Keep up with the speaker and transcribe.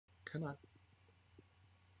Come on.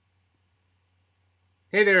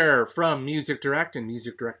 Hey there, from Music Direct and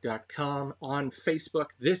musicdirect.com on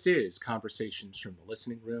Facebook. This is Conversations from the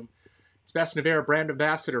Listening Room. It's Best Nevera, brand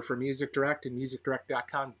ambassador for Music Direct and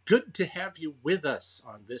musicdirect.com. Good to have you with us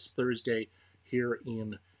on this Thursday here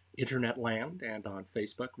in Internet land and on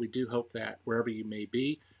Facebook. We do hope that wherever you may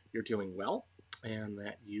be, you're doing well and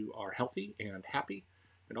that you are healthy and happy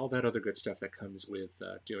and all that other good stuff that comes with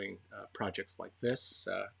doing projects like this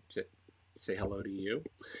to say hello to you.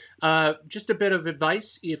 Just a bit of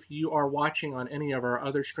advice: if you are watching on any of our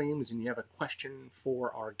other streams and you have a question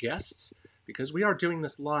for our guests, because we are doing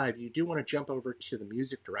this live, you do want to jump over to the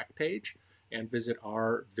Music Direct page and visit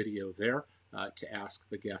our video there to ask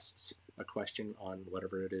the guests a question on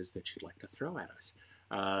whatever it is that you'd like to throw at us.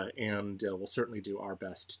 And we'll certainly do our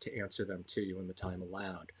best to answer them to you in the time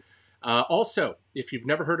allowed. Also, if you've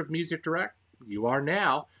never heard of Music Direct, you are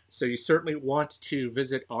now. So you certainly want to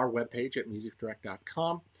visit our webpage at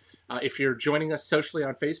musicdirect.com. If you're joining us socially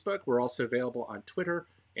on Facebook, we're also available on Twitter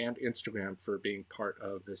and Instagram for being part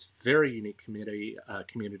of this very unique community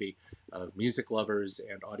of music lovers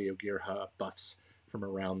and audio gear buffs from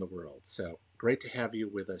around the world. So great to have you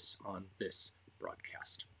with us on this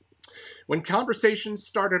broadcast. When Conversations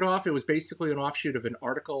started off, it was basically an offshoot of an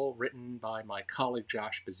article written by my colleague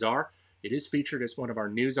Josh Bazar. It is featured as one of our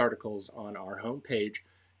news articles on our homepage.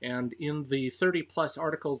 And in the 30-plus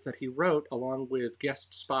articles that he wrote, along with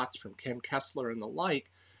guest spots from Ken Kessler and the like,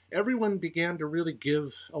 everyone began to really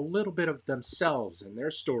give a little bit of themselves and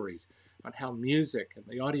their stories on how music and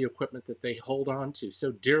the audio equipment that they hold on to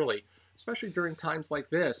so dearly, especially during times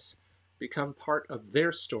like this, become part of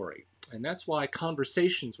their story. And that's why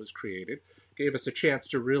Conversations was created. Gave us a chance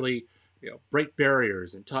to really break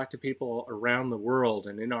barriers and talk to people around the world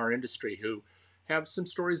and in our industry who have some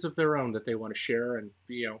stories of their own that they want to share and,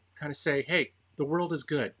 kind of say, hey, the world is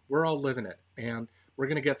good. We're all living it. And we're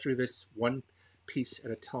going to get through this one piece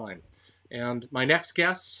at a time. And my next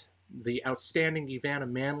guest, the outstanding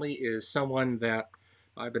EveAnna Manley, is someone that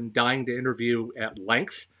I've been dying to interview at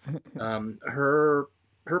length.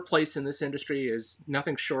 Her place in this industry is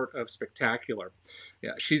nothing short of spectacular.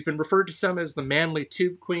 Yeah, she's been referred to some as the Manley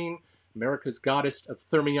Tube Queen, America's Goddess of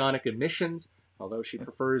Thermionic Emissions, although she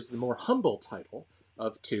prefers the more humble title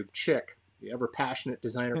of Tube Chick. The ever-passionate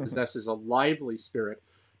designer possesses a lively spirit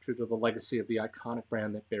true to the legacy of the iconic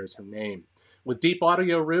brand that bears her name. With deep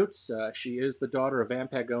audio roots, she is the daughter of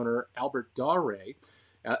Ampeg owner Albert Dauray.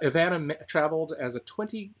 EveAnna traveled as a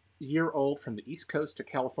 20-year-old from the East Coast to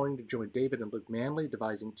California to join David and Luke Manley,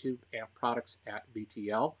 devising tube amp products at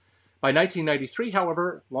VTL. By 1993,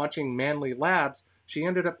 however, launching Manley Labs, she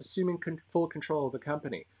ended up assuming full control of the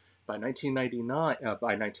company. By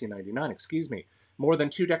 1999, more than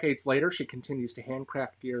 2 decades later, she continues to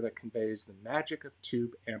handcraft gear that conveys the magic of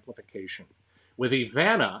tube amplification. With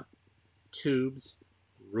EveAnna, tubes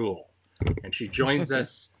rule. And she joins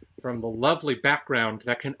us from the lovely background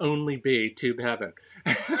that can only be tube heaven.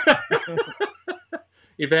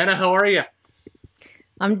 EveAnna, how are you?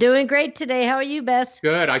 I'm doing great today. How are you, Bess?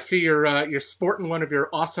 Good. I see you're sporting one of your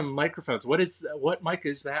awesome microphones. What mic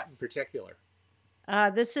is that in particular?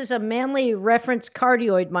 This is a Manley reference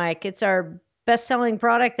cardioid mic. It's our best-selling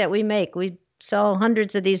product that we make. We sell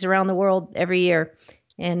hundreds of these around the world every year,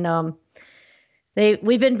 and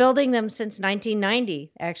we've been building them since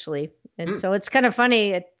 1990, actually. And so it's kind of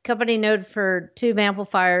funny. A company known for tube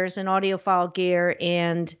amplifiers and audiophile gear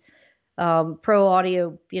and pro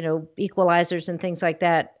audio, equalizers and things like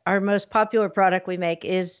that. Our most popular product we make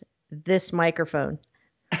is this microphone.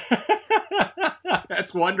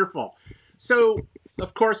 That's wonderful. So,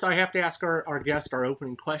 of course, I have to ask our guest our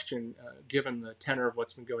opening question, given the tenor of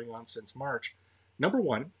what's been going on since March. Number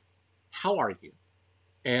one, how are you?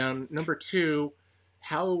 And number two,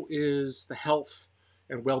 how is the health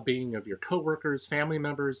and well-being of your coworkers, family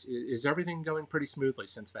members? Is everything going pretty smoothly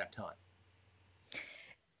since that time?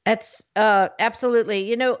 That's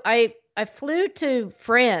absolutely. I flew to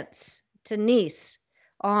France, to Nice,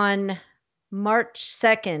 on March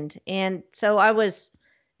 2nd. And so I was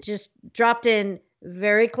just dropped in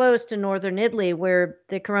very close to northern Italy, where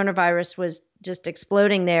the coronavirus was just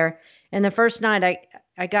exploding there. And the first night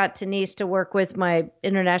I got to Nice to work with my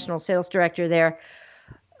international sales director there.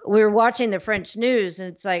 We were watching the French news,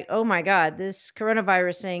 and it's like, oh my God, this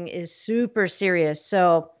coronavirus thing is super serious.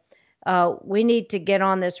 So we need to get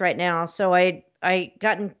on this right now. So I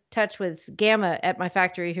got in touch with Gamma at my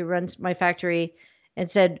factory, who runs my factory, and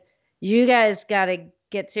said, you guys got to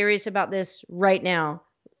get serious about this right now.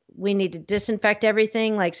 We need to disinfect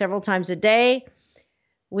everything like several times a day.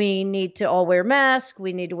 we need to all wear masks.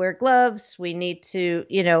 We need to wear gloves. We need to,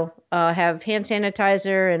 have hand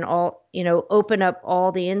sanitizer and all, open up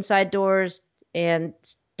all the inside doors and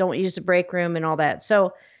don't use the break room and all that.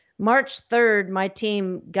 So March 3rd, my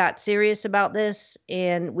team got serious about this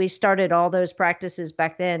and we started all those practices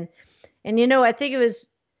back then. And, I think it was,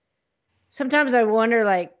 sometimes I wonder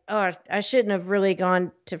like, oh, I shouldn't have really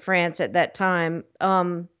gone to France at that time.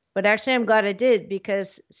 But actually I'm glad I did,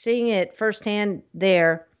 because seeing it firsthand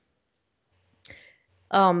there,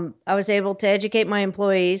 I was able to educate my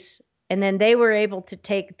employees, and then they were able to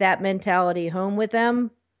take that mentality home with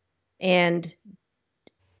them and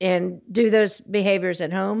do those behaviors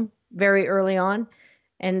at home very early on.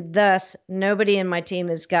 And thus nobody in my team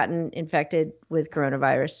has gotten infected with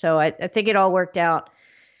coronavirus. So I think it all worked out.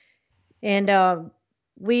 And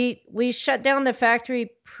we shut down the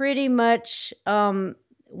factory pretty much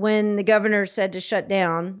when the governor said to shut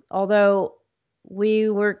down, although we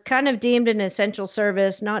were kind of deemed an essential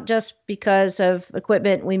service, not just because of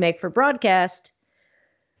equipment we make for broadcast,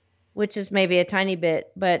 which is maybe a tiny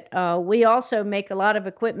bit, but we also make a lot of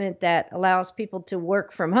equipment that allows people to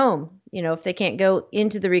work from home. If they can't go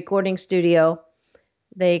into the recording studio,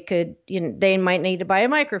 they could, they might need to buy a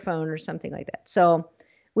microphone or something like that. So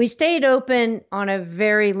we stayed open on a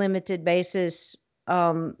very limited basis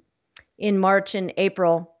in March and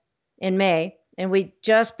April and May. And we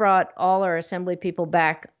just brought all our assembly people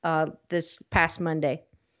back this past Monday.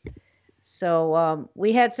 So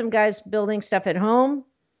we had some guys building stuff at home,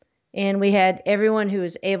 and we had everyone who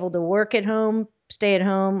was able to work at home, stay at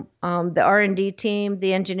home. The R&D team,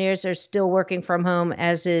 the engineers are still working from home,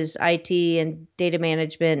 as is IT and data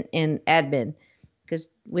management and admin, because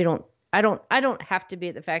I don't have to be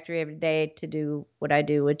at the factory every day to do what I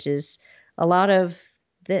do, which is a lot of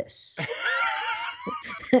this.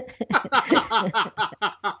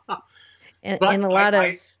 and a lot of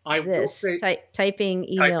I will say, typing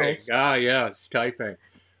emails. Typing. Yes, typing.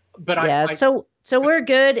 But yeah, so we're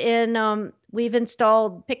good, and we've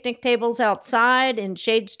installed picnic tables outside in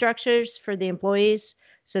shade structures for the employees,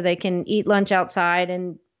 so they can eat lunch outside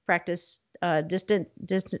and practice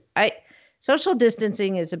social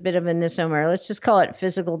distancing is a bit of a misnomer. Let's just call it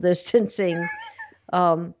physical distancing.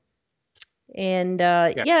 Guys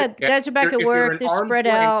are back at work. They're spread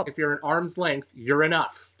out. If you're an arm's length, you're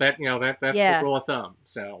enough. That's the rule of thumb.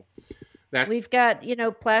 So we've got,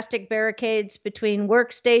 plastic barricades between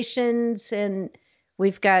workstations, and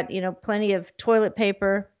we've got, plenty of toilet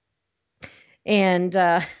paper and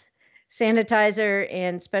sanitizer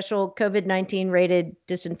and special COVID-19 rated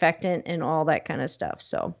disinfectant and all that kind of stuff.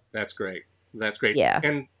 So that's great. That's great. Yeah.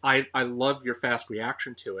 And I love your fast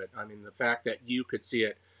reaction to it. I mean, the fact that you could see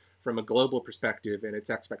it from a global perspective and its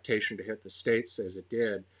expectation to hit the States as it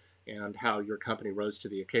did, and how your company rose to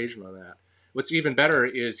the occasion on that. What's even better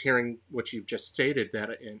is hearing what you've just stated, that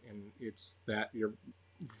and it's that you're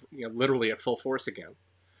literally at full force again,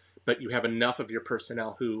 but you have enough of your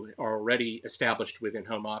personnel who are already established within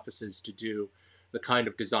home offices to do the kind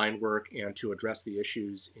of design work and to address the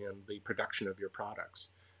issues in the production of your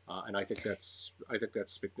products. And I think that's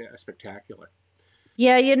spectacular.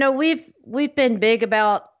 Yeah, we've been big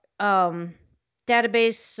about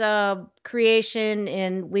database creation,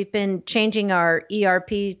 and we've been changing our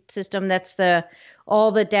ERP system. That's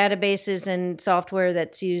all the databases and software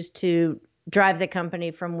that's used to drive the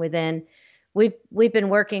company from within. We've been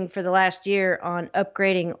working for the last year on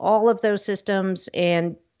upgrading all of those systems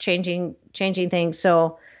and changing things.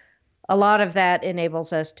 So a lot of that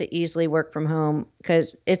enables us to easily work from home,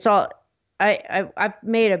 because it's all. I've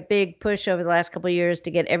made a big push over the last couple of years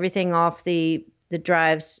to get everything off the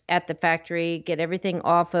drives at the factory, get everything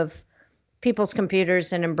off of people's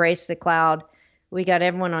computers and embrace the cloud. We got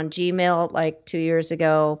everyone on Gmail like 2 years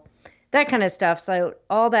ago, that kind of stuff. So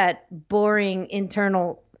all that boring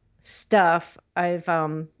internal stuff I've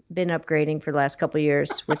been upgrading for the last couple of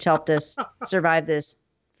years, which helped us survive this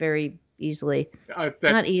very easily.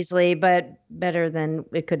 Not easily, but better than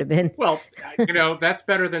it could have been. Well, that's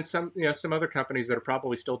better than some other companies that are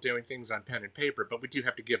probably still doing things on pen and paper, but we do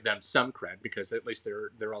have to give them some credit, because at least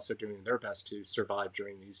they're also doing their best to survive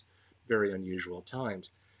during these very unusual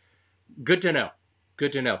times. Good to know.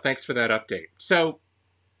 Good to know. Thanks for that update. So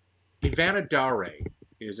EveAnna Dauray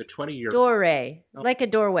is a 20-year... Dauray, like a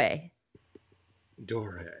doorway.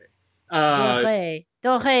 Dauray. Dauray.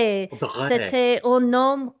 C'était un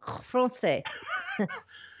nom français.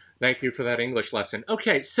 Thank you for that English lesson.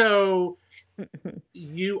 Okay, so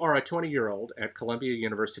you are a 20-year-old at Columbia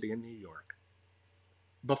University in New York.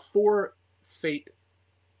 Before fate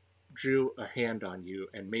drew a hand on you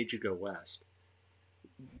and made you go west,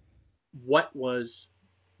 what was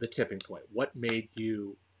the tipping point? What made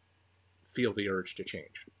you feel the urge to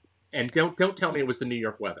change? And don't tell me it was the New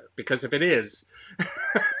York weather, because if it is,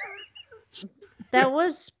 That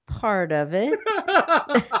was part of it.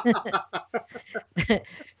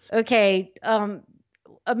 Okay.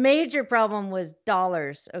 A major problem was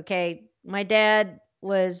dollars. Okay. My dad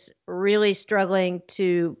was really struggling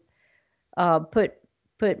to put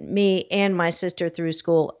me and my sister through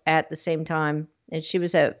school at the same time, and she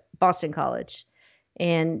was at Boston College.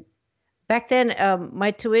 And back then,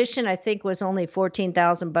 my tuition I think was only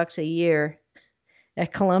 $14,000 a year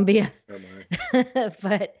at Columbia, oh my.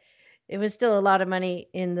 but it was still a lot of money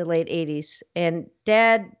in the late '80s. And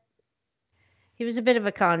Dad, he was a bit of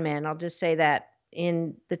a con man. I'll just say that.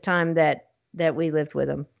 In the time that we lived with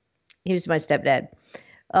him, he was my stepdad.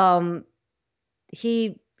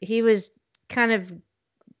 He was kind of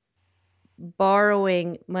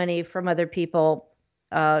borrowing money from other people,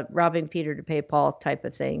 robbing Peter to pay Paul type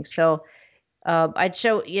of thing. So I'd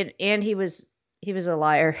show, and he was a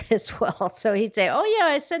liar as well. So he'd say, "Oh yeah,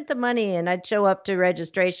 I sent the money," and I'd show up to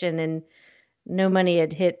registration, and no money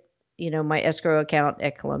had hit, my escrow account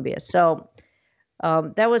at Columbia. So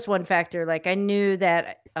that was one factor. Like, I knew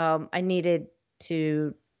that I needed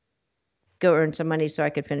to go earn some money so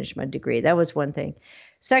I could finish my degree. That was one thing.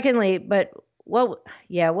 Secondly, but what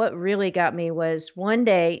really got me was one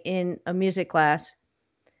day in a music class,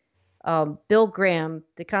 Bill Graham,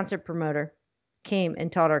 the concert promoter, came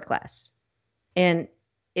and taught our class. And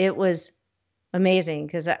it was amazing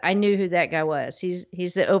because I knew who that guy was.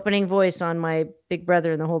 He's the opening voice on my Big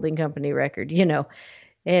Brother and the Holding Company record,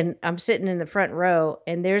 And I'm sitting in the front row,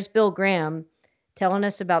 and there's Bill Graham telling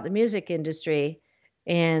us about the music industry.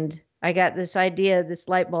 And I got this idea, this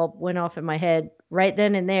light bulb went off in my head right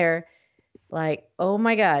then and there. Like, oh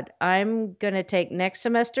my God, I'm going to take next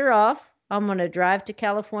semester off. I'm going to drive to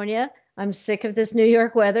California. I'm sick of this New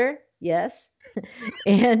York weather. Yes.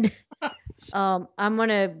 And I'm going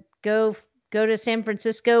to go to San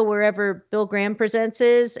Francisco, wherever Bill Graham presents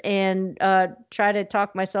is, and try to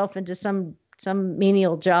talk myself into some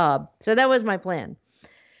menial job. So that was my plan.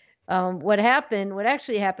 What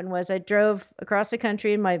actually happened was I drove across the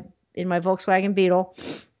country in my Volkswagen Beetle,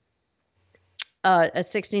 a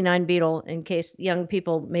 69 Beetle, in case young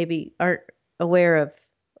people maybe aren't aware of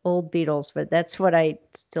old Beetles, but that's what I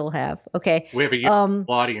still have. Okay. We have a young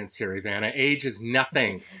audience here, EveAnna. Age is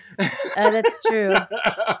nothing. That's true.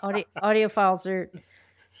 Audiophiles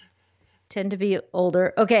tend to be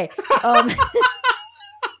older. Okay.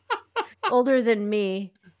 Older than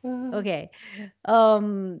me. Okay.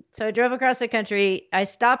 So I drove across the country. I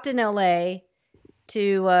stopped in LA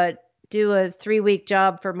to do a 3-week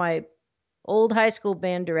job for my old high school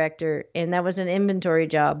band director, and that was an inventory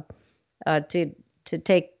job to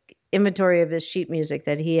take inventory of his sheet music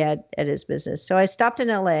that he had at his business. So I stopped in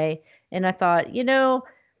LA, and I thought,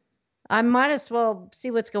 I might as well see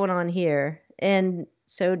what's going on here. And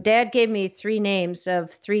so Dad gave me 3 names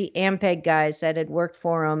of 3 Ampeg guys that had worked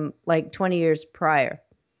for him like 20 years prior.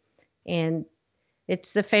 And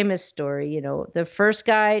it's the famous story, the first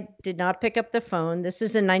guy did not pick up the phone. This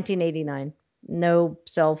is in 1989. No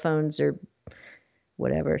cell phones or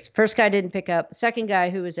whatever. First guy didn't pick up. Second guy,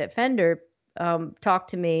 who was at Fender, talked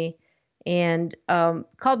to me and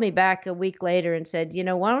called me back a week later and said,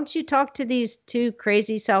 why don't you talk to these 2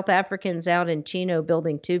 crazy South Africans out in Chino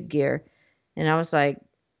building tube gear? And I was like,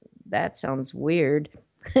 that sounds weird.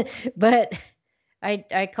 But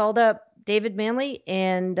I called up David Manley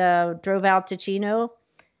and drove out to Chino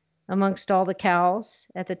amongst all the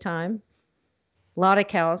cows at the time. A lot of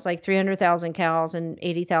cows, like 300,000 cows and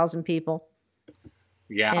 80,000 people.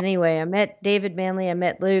 Yeah. Anyway, I met David Manley, I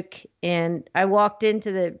met Luke, and I walked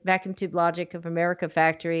into the Vacuum Tube Logic of America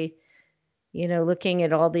factory, looking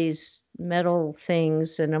at all these metal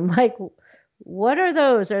things. And I'm like, what are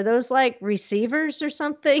those? Are those like receivers or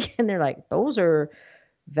something? And they're like, those are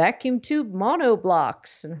vacuum tube mono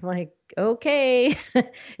blocks. And I'm like, okay.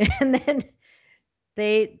 And then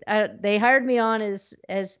they hired me on as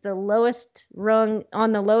the lowest rung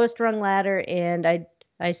ladder, and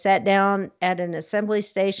I sat down at an assembly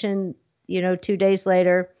station, 2 days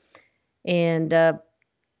later, and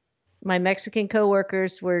my Mexican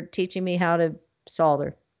coworkers were teaching me how to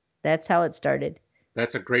solder. That's how it started.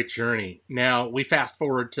 That's a great journey. Now, we fast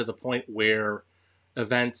forward to the point where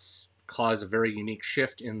events cause a very unique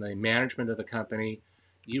shift in the management of the company.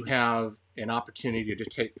 You have an opportunity to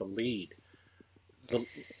take the lead.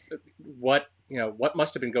 What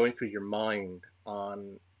must have been going through your mind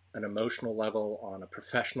on an emotional level, on a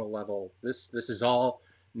professional level? This is all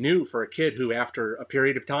new for a kid who, after a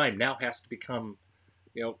period of time, now has to become,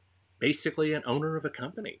 basically an owner of a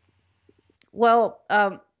company. Well,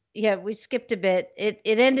 yeah, we skipped a bit. It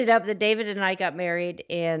ended up that David and I got married,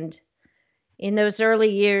 and in those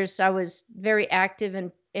early years, I was very active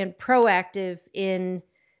and proactive in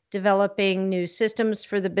developing new systems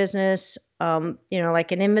for the business,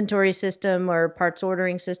 like an inventory system or parts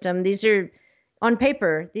ordering system. These are on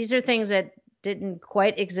paper. These are things that didn't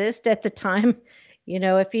quite exist at the time.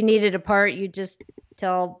 If you needed a part, you just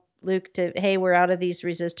tell Luke hey, we're out of these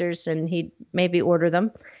resistors, and he'd maybe order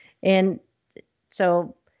them. And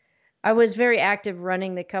so I was very active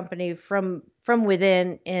running the company from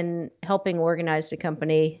within and helping organize the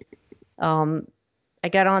company. I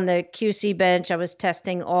got on the QC bench. I was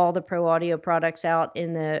testing all the pro audio products out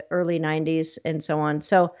in the early 90s and so on.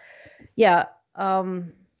 So yeah,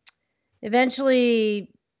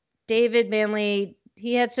 eventually David Manley,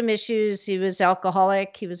 he had some issues. He was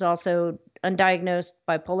alcoholic. He was also undiagnosed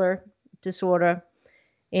bipolar disorder.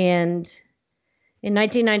 And in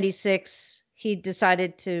 1996, he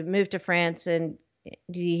decided to move to France, and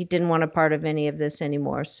he didn't want a part of any of this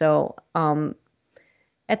anymore. So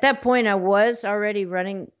at that point, I was already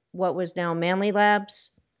running what was now Manley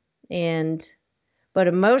Labs, but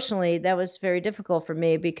emotionally, that was very difficult for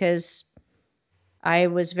me because I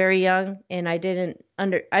was very young and I didn't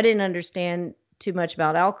understand too much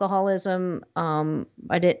about alcoholism. None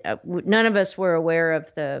of us were aware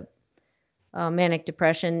of the manic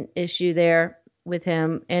depression issue there with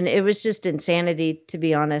him, and it was just insanity, to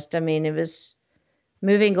be honest. I mean, it was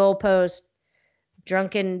moving goalposts,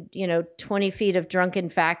 drunken, 20 feet of drunken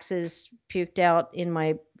faxes puked out in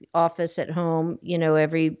my office at home,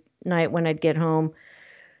 every night when I'd get home.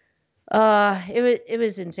 It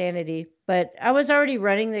was insanity, but I was already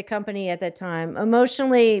running the company at that time.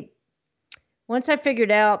 Emotionally, once I figured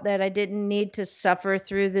out that I didn't need to suffer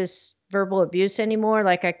through this verbal abuse anymore,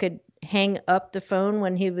 like I could hang up the phone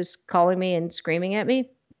when he was calling me and screaming at me,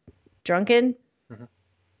 drunken. Mm-hmm.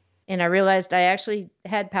 And I realized I actually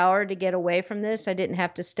had power to get away from this. I didn't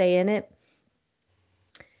have to stay in it.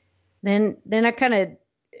 Then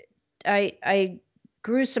I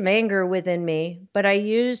grew some anger within me, but I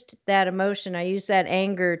used that emotion. I used that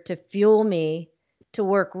anger to fuel me to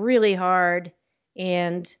work really hard.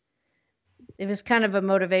 And it was kind of a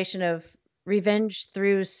motivation of revenge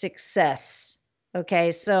through success. Okay.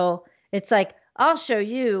 So it's like, I'll show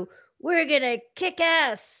you, we're going to kick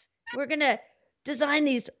ass. We're going to design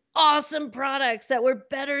these awesome products that were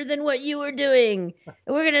better than what you were doing.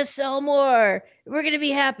 We're going to sell more. We're going to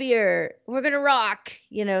be happier. We're going to rock,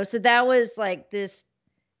 So that was like this,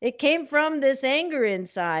 it came from this anger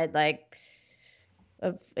inside, like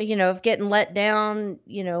of getting let down,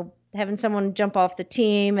 having someone jump off the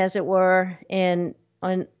team, as it were, and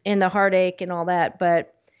the heartache and all that.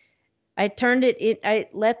 But I turned it, I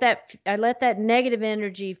let that negative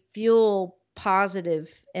energy fuel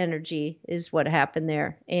positive energy, is what happened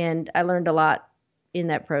there. And I learned a lot in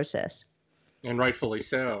that process. And rightfully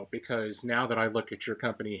so, because now that I look at your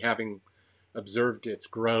company, having observed its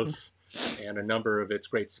growth and a number of its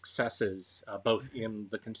great successes, both in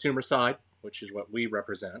the consumer side, which is what we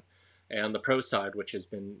represent, and the pro side, which has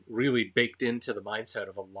been really baked into the mindset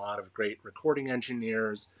of a lot of great recording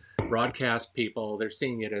engineers, broadcast people. They're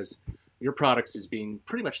seeing it as your products as being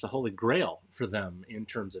pretty much the holy grail for them in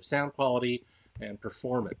terms of sound quality and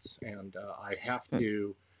performance. And I have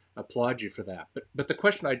to applaud you for that. But the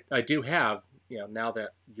question I do have, now that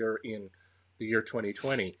you're in the year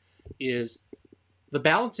 2020, is the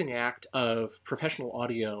balancing act of professional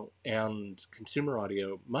audio and consumer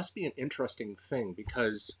audio must be an interesting thing,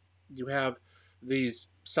 because you have these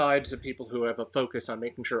sides of people who have a focus on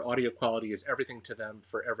making sure audio quality is everything to them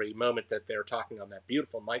for every moment that they're talking on that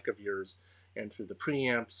beautiful mic of yours, and through the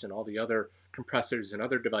preamps and all the other compressors and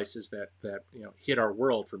other devices that hit our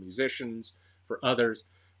world for musicians, for others.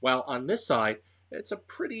 While on this side, it's a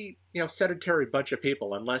pretty sedentary bunch of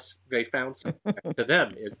people, unless they found something that to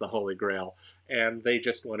them is the holy grail, and they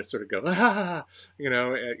just want to sort of go,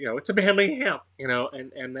 it's a Manley amp,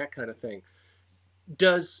 and that kind of thing.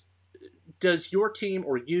 Does your team,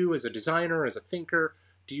 or you as a designer, as a thinker,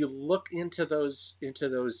 do you look into those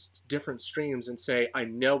different streams and say, I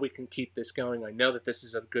know we can keep this going. I know that this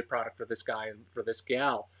is a good product for this guy and for this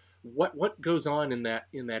gal. What goes on in that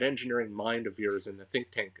engineering mind of yours in the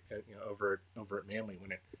think tank over at Manley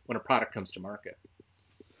when a product comes to market?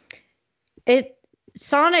 It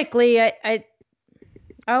sonically, I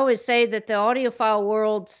always say that the audiophile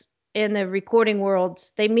worlds and the recording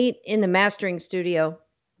worlds, they meet in the mastering studio.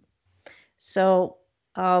 So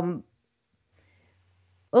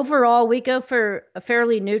overall, we go for a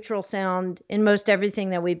fairly neutral sound in most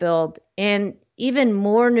everything that we build, and even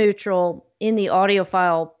more neutral in the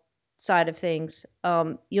audiophile side of things.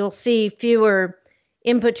 You'll see fewer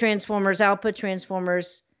input transformers, output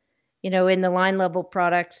transformers, in the line level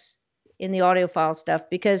products, in the audiophile stuff,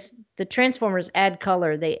 because the transformers add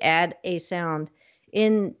color, they add a sound.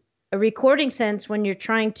 In a recording sense, when you're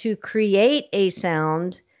trying to create a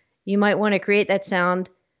sound, you might want to create that sound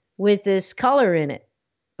with this color in it,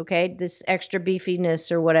 okay? This extra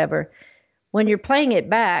beefiness or whatever. When you're playing it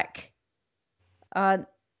back,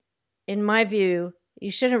 in my view,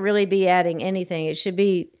 you shouldn't really be adding anything. It should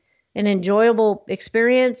be an enjoyable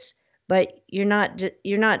experience, but you're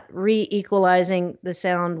not re-equalizing the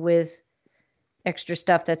sound with extra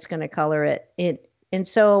stuff that's going to color it. And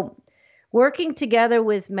so working together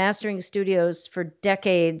with mastering studios for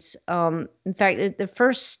decades, in fact, the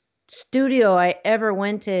first studio I ever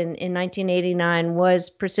went in 1989 was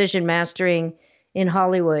Precision Mastering in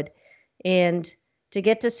Hollywood. And to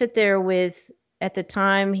get to sit there with, at the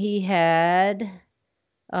time he had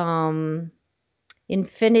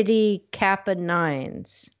Infinity Kappa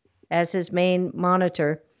 9s as his main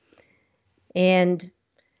monitor. And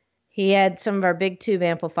he had some of our big tube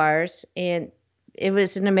amplifiers, and it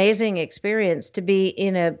was an amazing experience to be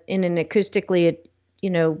in an acoustically,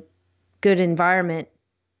 good environment,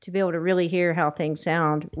 to be able to really hear how things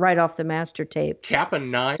sound right off the master tape. Kappa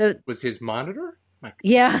 9 was his monitor?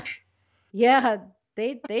 Yeah.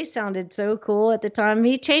 They sounded so cool at the time.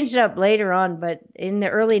 He changed it up later on, but in the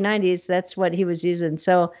early 90s, that's what he was using.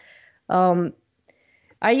 So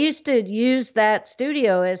I used to use that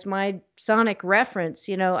studio as my sonic reference.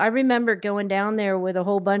 I remember going down there with a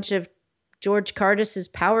whole bunch of George Cardis's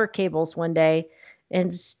power cables one day,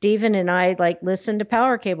 and Stephen and I listened to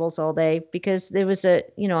power cables all day, because there was a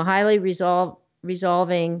highly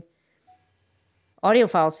resolving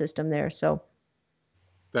audiophile system there. So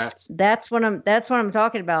that's what I'm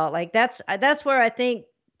talking about. That's where I think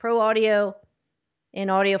pro audio and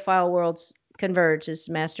audiophile worlds converge, is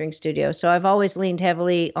mastering studio. So I've always leaned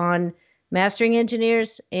heavily on mastering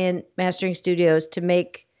engineers and mastering studios to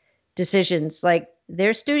make decisions. Like,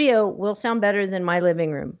 their studio will sound better than my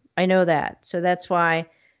living room. I know that. So that's why,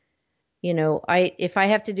 if I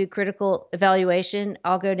have to do critical evaluation,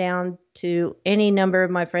 I'll go down to any number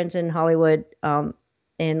of my friends in Hollywood and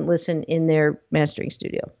listen in their mastering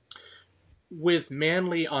studio. With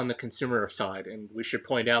Manley on the consumer side, and we should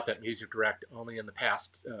point out that Music Direct only in the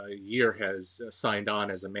past year has signed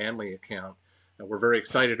on as a Manley account. We're very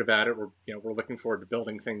excited about it. We're looking forward to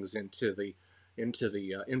building things into the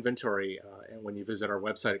inventory, and when you visit our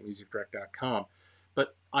website at musicdirect.com.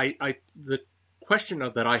 But the question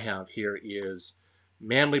that I have here is,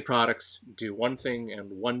 Manley products do one thing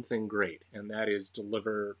and one thing great, and that is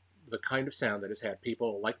deliver the kind of sound that has had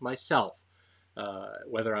people like myself,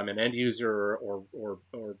 whether I'm an end user or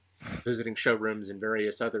visiting showrooms and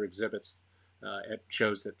various other exhibits at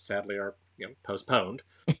shows that sadly are postponed,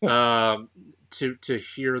 to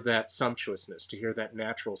hear that sumptuousness, to hear that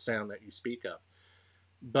natural sound that you speak of.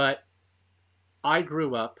 But I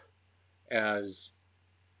grew up as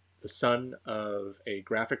the son of a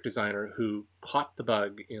graphic designer who caught the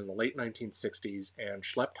bug in the late 1960s and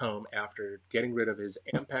schlepped home after getting rid of his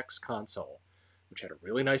Ampeg console, which had a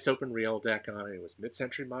really nice open rail deck on it. It was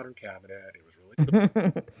mid-century modern cabinet. It was really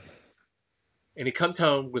cool. And he comes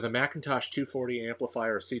home with a Macintosh 240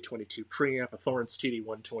 amplifier, a C22 preamp, a Thorntz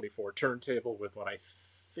TD124 turntable with what I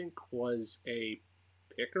think was a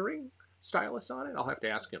Pickering stylus on it. I'll have to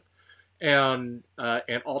ask him. And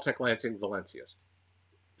Altec Lansing Valencias.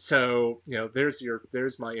 So,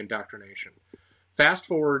 there's my indoctrination. Fast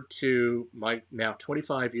forward to my now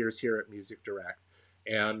 25 years here at Music Direct,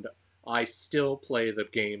 and I still play the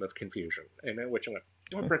game of confusion. And in which I'm like,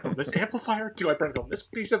 do I bring home this amplifier? Do I bring home this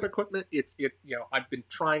piece of equipment? I've been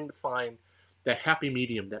trying to find that happy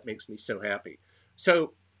medium that makes me so happy.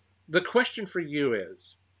 So the question for you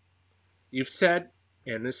is, you've said,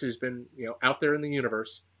 and this has been, out there in the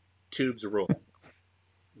universe, tubes rule.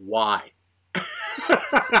 Why?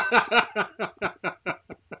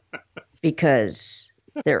 Because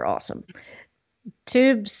they're awesome.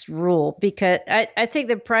 Tubes rule because I think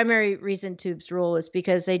the primary reason tubes rule is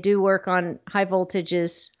because they do work on high voltage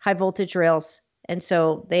rails. And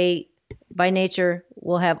so they, by nature,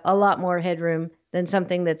 will have a lot more headroom than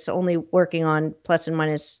something that's only working on plus and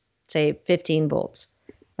minus, say, 15 volts,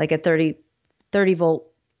 like a 30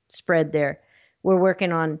 volt spread there. We're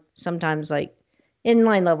working on sometimes like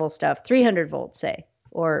inline level stuff, 300 volts, say,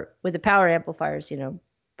 or with the power amplifiers,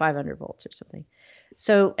 500 volts or something.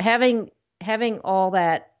 So having all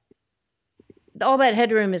that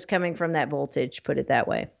headroom is coming from that voltage, put it that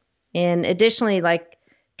way. And additionally,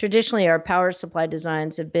 traditionally our power supply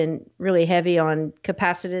designs have been really heavy on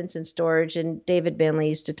capacitance and storage. And David Manley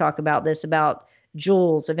used to talk about this, about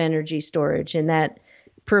joules of energy storage, and that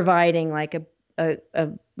providing like a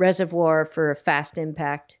reservoir for a fast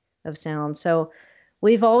impact of sound. So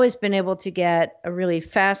we've always been able to get a really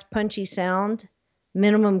fast, punchy sound,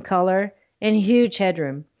 minimum color, and huge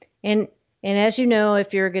headroom. And as you know,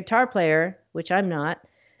 if you're a guitar player, which I'm not,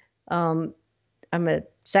 I'm a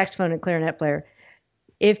saxophone and clarinet player.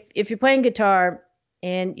 If you're playing guitar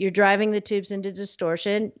and you're driving the tubes into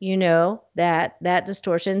distortion, you know that that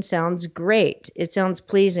distortion sounds great. It sounds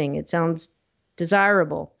pleasing. It sounds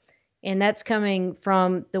desirable. And that's coming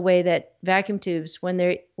from the way that vacuum tubes,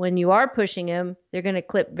 when you are pushing them, they're going to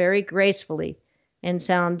clip very gracefully and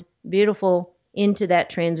sound beautiful into that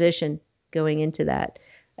transition going into that,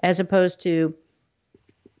 as opposed to,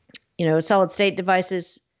 solid state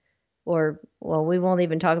devices, or, well, we won't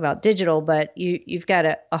even talk about digital, but you've got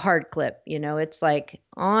a hard clip, it's like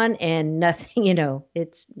on and nothing,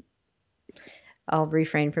 I'll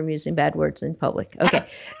refrain from using bad words in public. Okay.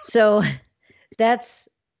 So those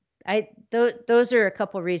are a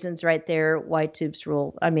couple reasons right there why tubes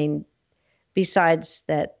rule. I mean, besides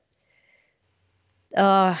that,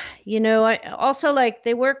 I also like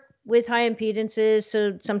they work with high impedances.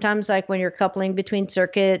 So sometimes, like when you're coupling between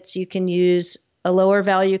circuits, you can use a lower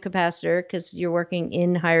value capacitor because you're working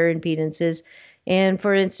in higher impedances. And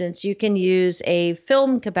for instance, you can use a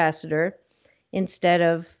film capacitor instead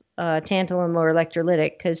of tantalum or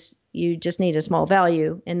electrolytic because you just need a small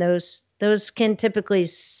value. And those can typically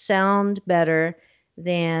sound better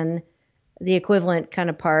than the equivalent kind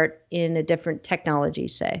of part in a different technology,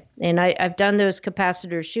 say. And I've done those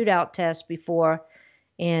capacitor shootout tests before,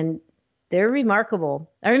 and they're remarkable.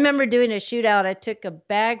 I remember doing a shootout. I took a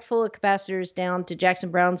bag full of capacitors down to Jackson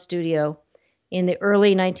Brown's studio in the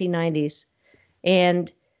early 1990s,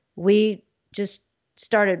 and we just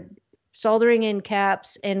started soldering in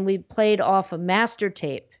caps, and we played off a master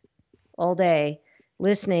tape all day,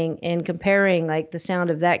 listening and comparing like the sound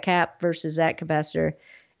of that cap versus that capacitor.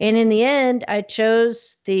 And in the end, I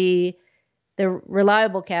chose the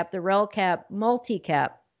reliable cap, the rel cap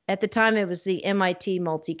multi-cap. At the time, it was the MIT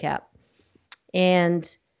multi-cap.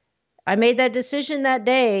 And I made that decision that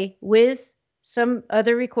day with some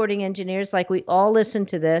other recording engineers. Like, we all listened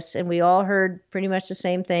to this and we all heard pretty much the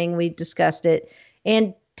same thing. We discussed it.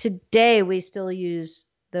 And today we still use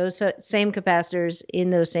those same capacitors in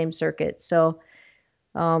those same circuits. So,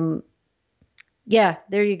 yeah,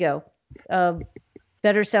 there you go.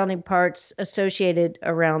 Better sounding parts associated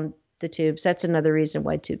around the tubes. That's another reason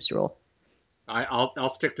why tubes rule. I'll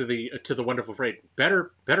stick to the wonderful phrase,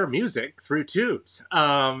 better music through tubes,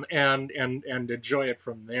 and enjoy it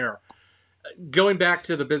from there. Going back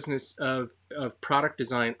to the business of product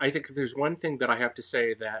design, I think if there's one thing that I have to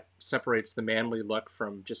say that separates the Manley look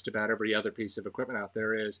from just about every other piece of equipment out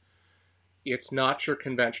there is it's not your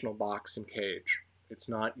conventional box and cage. It's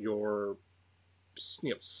not your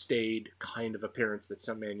staid kind of appearance that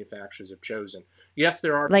some manufacturers have chosen. Yes,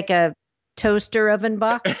 there are like a toaster oven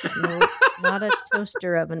box. No, it's not a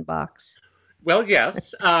toaster oven box. Well,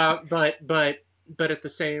 yes, but at the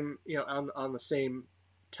same on the same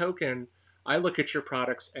token, I look at your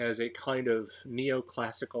products as a kind of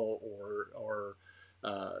neoclassical or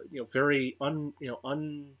very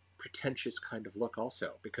unpretentious kind of look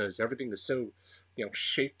also, because everything is so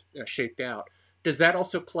shaped out. Does that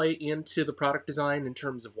also play into the product design in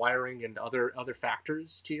terms of wiring and other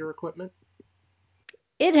factors to your equipment?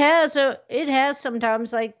 It has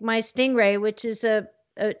sometimes, like my Stingray, which is an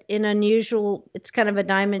unusual. It's kind of a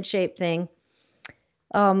diamond shaped thing.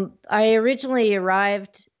 I originally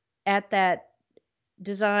arrived at that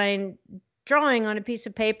design drawing on a piece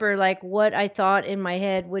of paper, like what I thought in my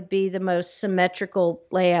head would be the most symmetrical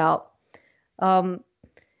layout. It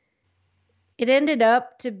ended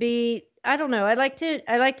up to be, I don't know. I like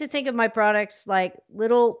to think of my products like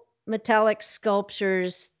little metallic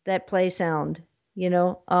sculptures that play sound,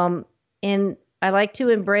 and I like to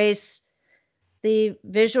embrace the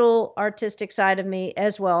visual artistic side of me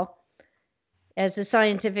as well as the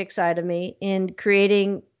scientific side of me in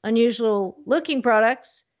creating unusual looking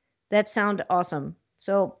products that sound awesome.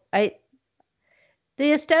 So the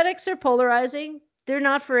aesthetics are polarizing. They're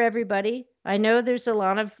not for everybody. I know there's a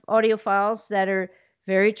lot of audiophiles that are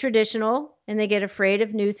very traditional and they get afraid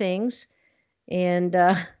of new things, and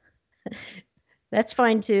that's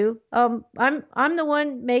fine too. I'm the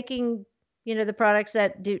one making the products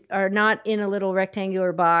that are not in a little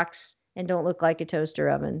rectangular box and don't look like a toaster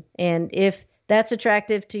oven. And if that's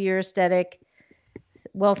attractive to your aesthetic,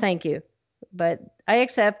 well, thank you. But I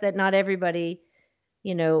accept that not everybody,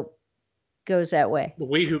 goes that way.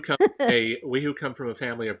 We who come from a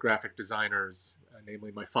family of graphic designers,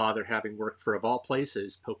 namely my father having worked for, of all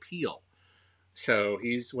places, Popeil, So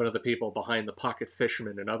he's one of the people behind the Pocket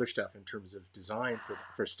Fisherman and other stuff in terms of design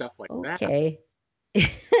for stuff like that. Okay.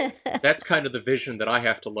 That's kind of the vision that I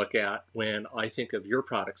have to look at when I think of your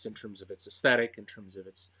products in terms of its aesthetic, in terms of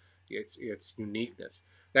its uniqueness.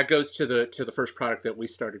 That goes to the first product that we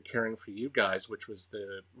started carrying for you guys, which was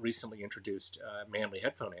the recently introduced Manley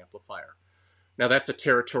headphone amplifier. Now that's a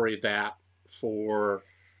territory that for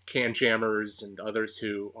can jammers and others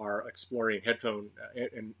who are exploring headphone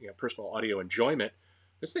and personal audio enjoyment,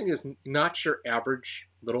 this thing is not your average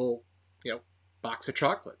little box of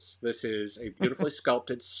chocolates. This is a beautifully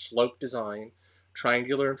sculpted, slope design,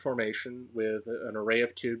 triangular in formation with an array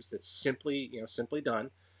of tubes that's simply done.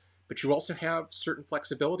 But you also have certain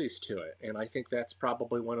flexibilities to it, and I think that's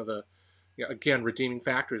probably one of the again redeeming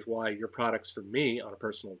factors why your products for me on a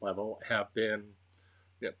personal level have been,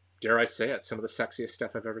 dare I say it, some of the sexiest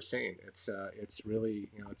stuff I've ever seen. It's really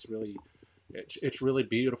it's really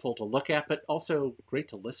beautiful to look at, but also great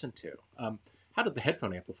to listen to. How did the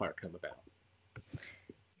headphone amplifier come about?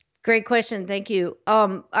 Great question. Thank you.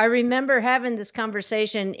 I remember having this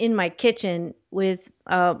conversation in my kitchen with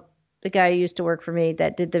the guy who used to work for me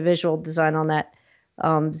that did the visual design on that,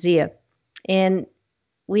 Zia. And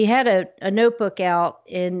we had a notebook out,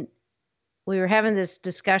 and we were having this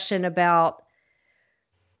discussion about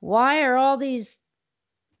why are all these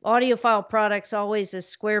audiophile products always a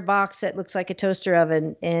square box that looks like a toaster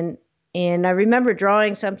oven? And I remember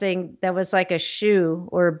drawing something that was like a shoe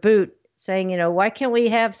or a boot, saying, why can't we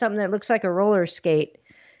have something that looks like a roller skate?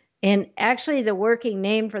 And actually the working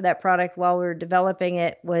name for that product while we were developing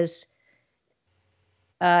it was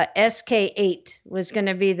SK8 was going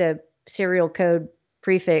to be the serial code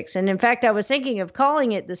prefix. And in fact, I was thinking of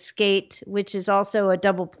calling it the skate, which is also a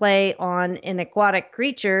double play on an aquatic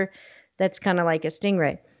creature that's kind of like a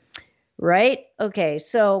stingray, right? Okay,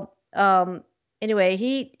 so anyway,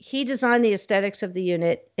 he designed the aesthetics of the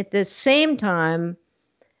unit. At the same time,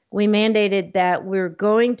 we mandated that we're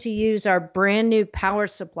going to use our brand new power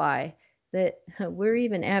supply that we're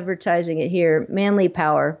even advertising it here, Manley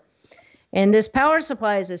Power. And this power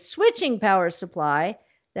supply is a switching power supply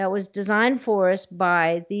that was designed for us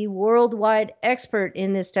by the worldwide expert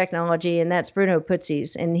in this technology, and that's Bruno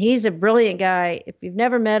Putzis. And he's a brilliant guy. If you've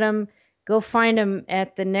never met him, go find him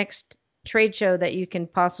at the next trade show that you can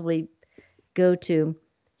possibly go to.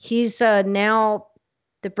 He's now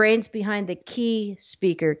the brains behind the Key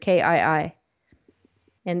speaker, KII.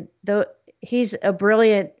 And he's a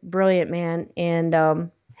brilliant man,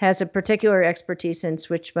 and has a particular expertise in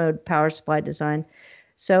switch mode power supply design.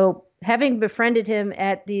 So having befriended him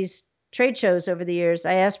at these trade shows over the years,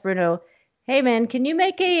 I asked Bruno, hey man, can you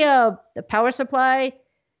make a power supply,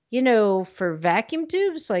 for vacuum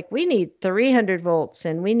tubes? Like we need 300 volts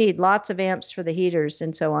and we need lots of amps for the heaters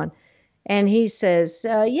and so on. And he says,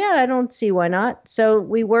 yeah, I don't see why not. So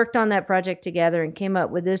we worked on that project together and came up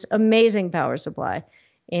with this amazing power supply.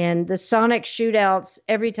 And the sonic shootouts,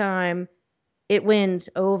 every time it wins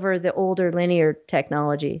over the older linear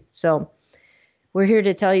technology. So we're here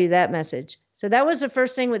to tell you that message. So that was the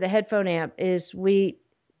first thing with the headphone amp is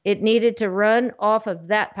it needed to run off of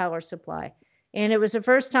that power supply. And it was the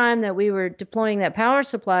first time that we were deploying that power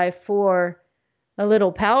supply for a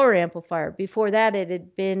little power amplifier. Before that, it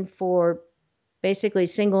had been for basically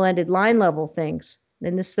single-ended line level things.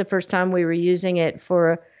 And this is the first time we were using it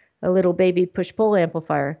for a little baby push-pull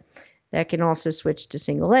amplifier that can also switch to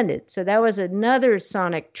single-ended. So that was another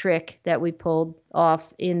sonic trick that we pulled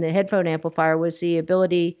off in the headphone amplifier, was the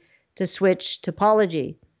ability to switch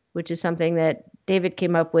topology, which is something that David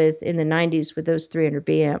came up with in the 90s with those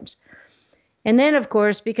 300B amps. And then, of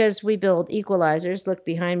course, because we build equalizers, look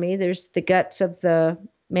behind me, there's the guts of the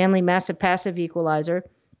Manley Massive Passive Equalizer.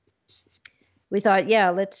 We thought, yeah,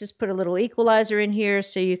 let's just put a little equalizer in here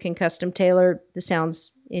so you can custom tailor the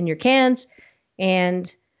sounds in your cans.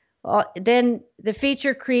 And then the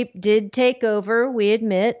feature creep did take over, we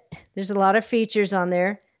admit. There's a lot of features on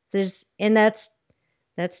there. And that's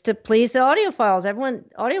to please the audiophiles.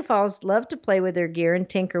 Audiophiles love to play with their gear and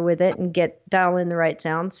tinker with it and dial in the right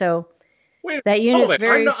sound. So that unit's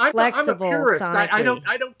very flexible. I'm a purist.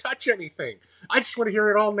 I don't touch anything. I just want to hear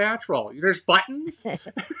it all natural. There's buttons.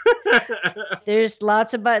 There's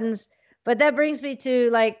lots of buttons. But that brings me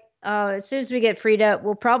to as soon as we get freed up,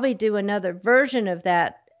 we'll probably do another version of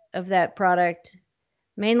that product,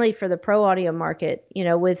 mainly for the pro audio market,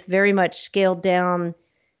 with very much scaled down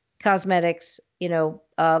cosmetics,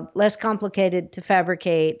 less complicated to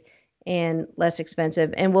fabricate and less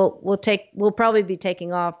expensive. And we'll probably be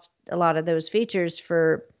taking off a lot of those features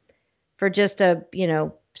for just a,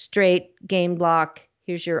 straight game block.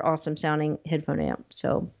 Here's your awesome sounding headphone amp.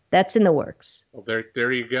 So that's in the works. Well,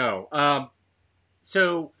 there you go.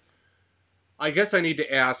 So I guess I need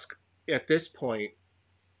to ask at this point,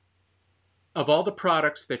 of all the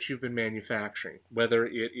products that you've been manufacturing, whether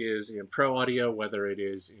it is in pro audio, whether it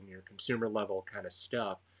is in your consumer level kind of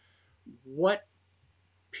stuff, what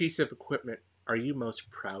piece of equipment are you most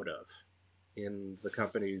proud of in the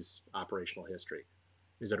company's operational history?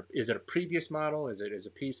 Is it a previous model? Is it a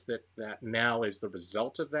piece that now is the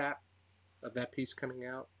result of that piece coming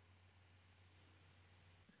out?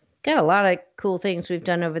 Got a lot of cool things we've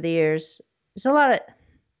done over the years. There's a lot of,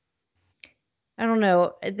 I don't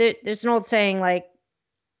know, there's an old saying like,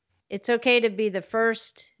 it's okay to be the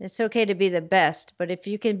first, it's okay to be the best, but if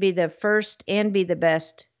you can be the first and be the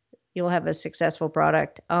best, you'll have a successful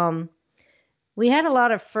product. We had a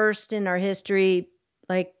lot of first in our history.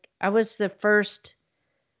 Like I was the first,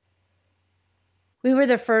 we were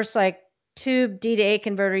the first like tube D to A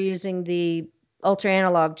converter using the ultra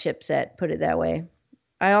analog chipset, put it that way.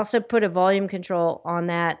 I also put a volume control on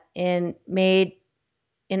that and made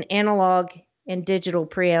an analog and digital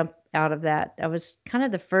preamp out of that. I was kind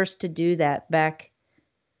of the first to do that back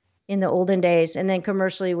in the olden days, and then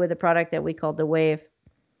commercially with a product that we called the Wave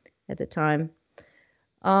at the time.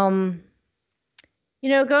 Going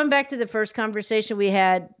back to the first conversation we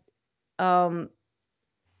had, the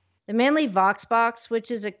Manley Vox Box,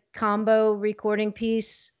 which is a combo recording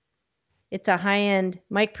piece. It's a high-end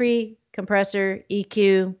mic pre, compressor,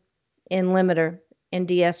 EQ, and limiter and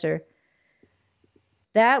de-esser.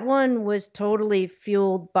 That one was totally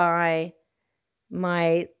fueled by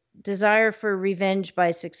my desire for revenge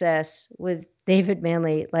by success with David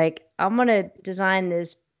Manley. Like, I'm going to design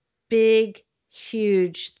this big,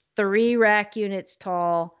 huge, 3 rack units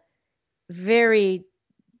tall, very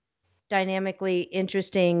dynamically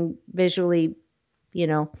interesting visually,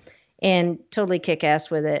 and totally kick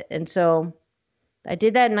ass with it. And so I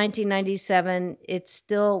did that in 1997. It's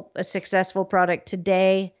still a successful product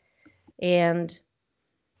today. And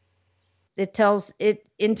it tells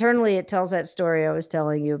that story I was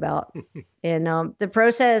telling you about. And the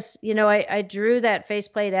process, I drew that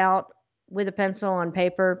faceplate out with a pencil on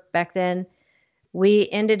paper back then. We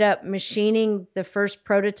ended up machining the first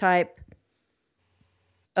prototype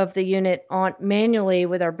of the unit on manually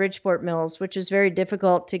with our Bridgeport mills, which is very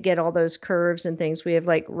difficult to get all those curves and things. We have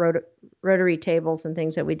like rotary tables and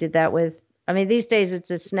things that we did that with. I mean, these days it's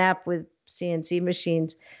a snap with CNC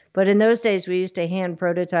machines, but in those days we used to hand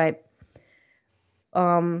prototype.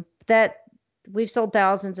 That we've sold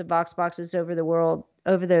thousands of boxes over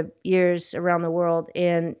the years around the world,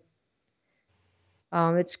 and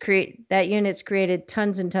that unit's created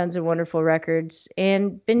tons and tons of wonderful records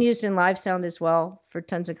and been used in live sound as well for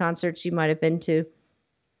tons of concerts you might have been to.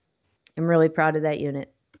 I'm really proud of that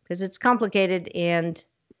unit because it's complicated and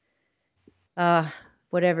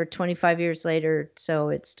 25 years later, so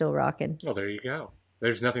it's still rocking. Well, there you go.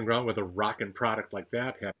 There's nothing wrong with a rockin' product like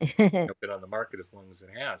that having been on the market as long as it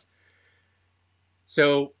has.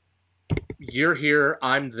 So you're here,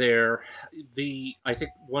 I'm there. I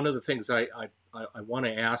think one of the things I want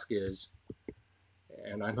to ask is,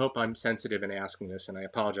 and I hope I'm sensitive in asking this, and I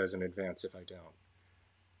apologize in advance if I don't.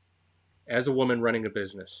 As a woman running a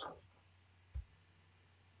business,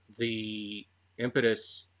 the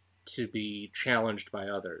impetus to be challenged by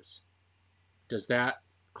others, does that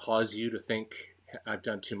cause you to think, I've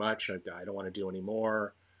done too much, I don't want to do any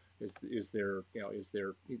more? Is there,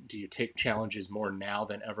 do you take challenges more now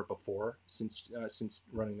than ever before since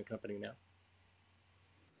running the company now?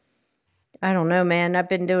 I don't know, man. I've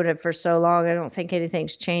been doing it for so long. I don't think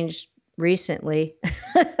anything's changed recently.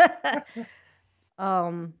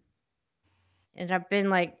 And I've been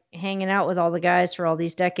like hanging out with all the guys for all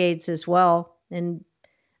these decades as well. And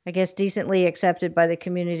I guess decently accepted by the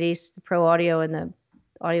communities, the pro audio and the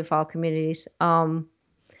audiophile communities.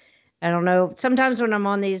 I don't know. Sometimes when I'm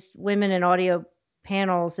on these women in audio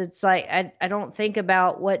panels, it's like I don't think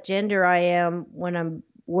about what gender I am when I'm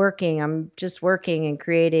working. I'm just working and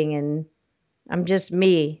creating, and I'm just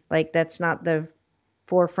me. Like that's not the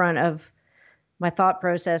forefront of my thought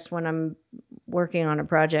process when I'm working on a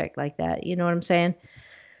project like that. You know what I'm saying?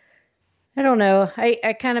 I don't know.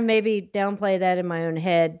 I kind of maybe downplay that in my own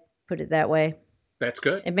head, put it that way. That's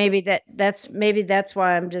good. And maybe that's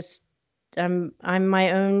why I'm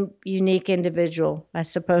my own unique individual, I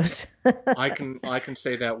suppose. I can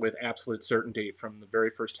say that with absolute certainty. From the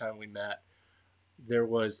very first time we met, there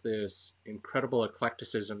was this incredible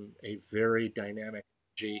eclecticism, a very dynamic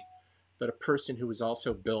energy, but a person who was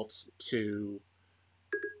also built to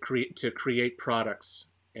create products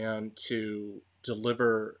and to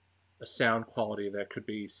deliver a sound quality that could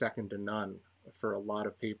be second to none for a lot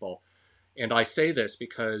of people. And I say this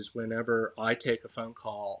because whenever I take a phone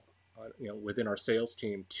call within our sales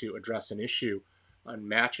team to address an issue on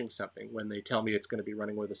matching something when they tell me it's going to be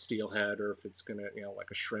running with a steelhead, or if it's going to,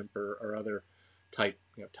 like a shrimp or other type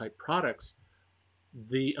products.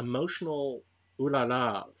 The emotional ooh la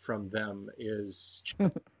la from them is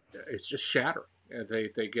it's just shattering.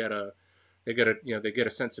 They get a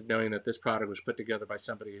sense of knowing that this product was put together by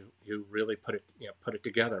somebody who really put it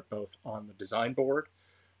together, both on the design board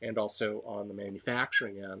and also on the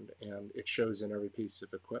manufacturing end, and it shows in every piece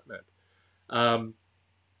of equipment.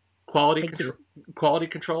 Quality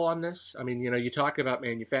control on this. I mean, you talk about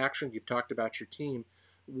manufacturing, you've talked about your team.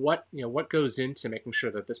 What goes into making sure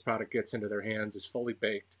that this product gets into their hands, is fully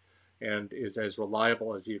baked, and is as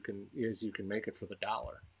reliable as you can make it for the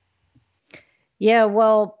dollar? Yeah,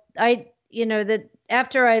 well, that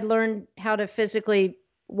after I learned how to physically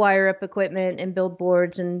wire up equipment and build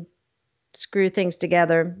boards and screw things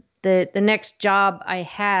together, the next job I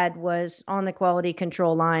had was on the quality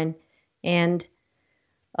control line. And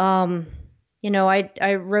I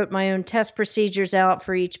wrote my own test procedures out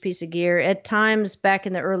for each piece of gear. At times back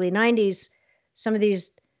in the early 90s, some of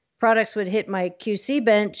these products would hit my QC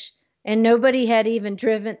bench and nobody had even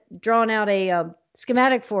drawn out a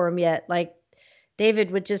schematic for them yet. Like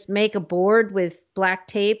David would just make a board with black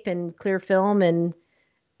tape and clear film, and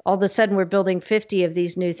all of a sudden we're building 50 of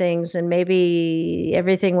these new things, and maybe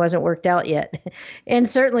everything wasn't worked out yet. And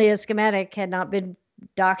certainly a schematic had not been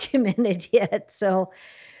documented yet. So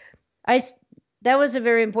that was a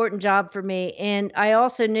very important job for me. And I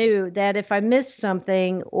also knew that if I missed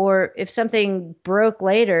something or if something broke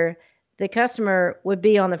later, the customer would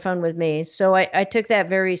be on the phone with me. So I took that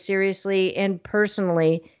very seriously and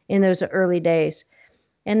personally in those early days.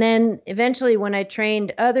 And then eventually when I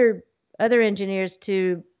trained other engineers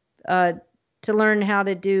to learn how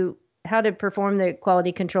to perform the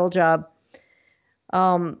quality control job,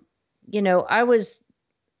 I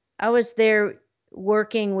was there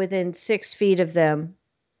working within 6 feet of them.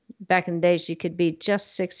 Back in the days, you could be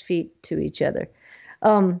just 6 feet to each other.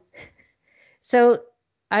 So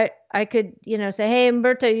I could, say, hey,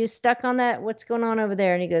 Umberto, you stuck on that? What's going on over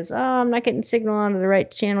there? And he goes, oh, I'm not getting signal onto the right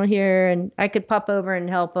channel here. And I could pop over and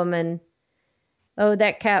help him. And, oh,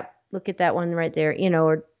 that cap, look at that one right there,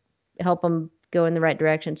 or help him go in the right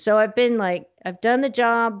direction. So I've done the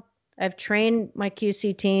job. I've trained my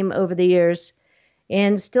QC team over the years.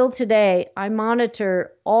 And still today, I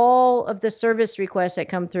monitor all of the service requests that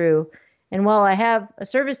come through. And while I have a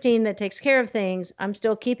service team that takes care of things, I'm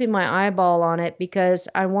still keeping my eyeball on it because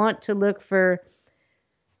I want to look for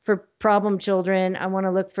problem children. I want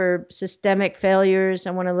to look for systemic failures.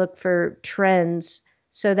 I want to look for trends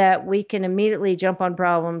so that we can immediately jump on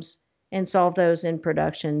problems and solve those in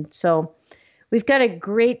production. So we've got a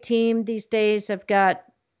great team these days. I've got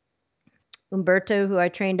Umberto, who I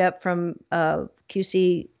trained up from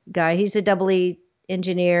QC guy. He's a double E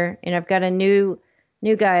engineer. And I've got a new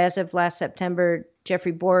guy as of last September,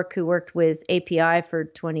 Jeffrey Bork, who worked with API for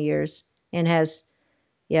 20 years and has,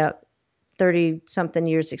 30 something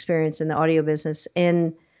years experience in the audio business.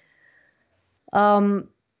 And, and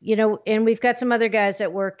we've got some other guys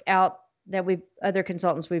that work out other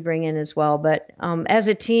consultants we bring in as well. But as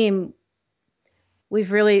a team,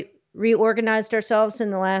 we've really reorganized ourselves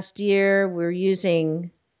in the last year. We're using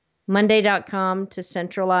Monday.com to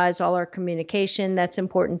centralize all our communication. That's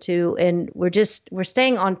important too. And we're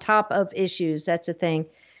staying on top of issues. That's a thing.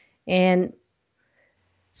 And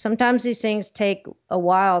sometimes these things take a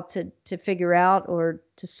while to figure out or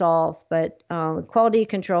to solve, but quality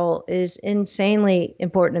control is insanely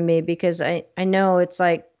important to me because I know it's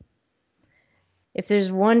like, if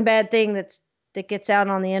there's one bad thing that gets out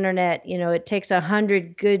on the internet, it takes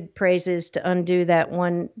 100 good praises to undo that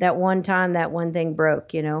one time that one thing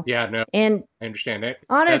broke, Yeah, no, and I understand that.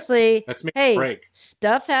 Honestly, that's make hey, break.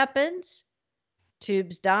 Stuff happens.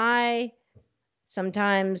 Tubes die.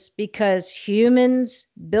 Sometimes because humans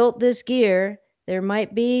built this gear, there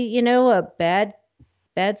might be, a bad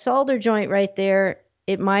solder joint right there.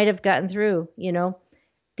 It might have gotten through,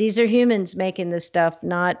 These are humans making this stuff,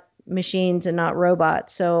 not machines and not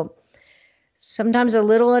robots. So sometimes a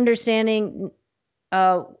little understanding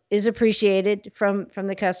is appreciated from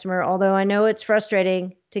the customer, although I know it's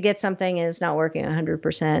frustrating to get something and it's not working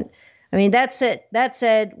 100%. I mean, that's it. That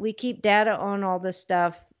said, we keep data on all this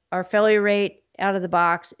stuff. Our failure rate out of the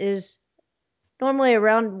box is normally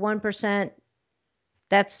around 1%.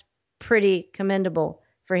 That's pretty commendable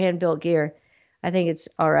for hand-built gear. I think it's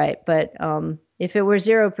all right. But if it were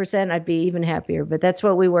 0%, I'd be even happier. But that's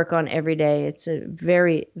what we work on every day. It's a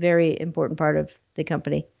very, very important part of the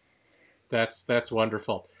company. That's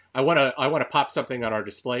wonderful. I want to pop something on our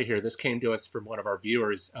display here. This came to us from one of our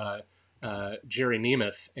viewers, Jerry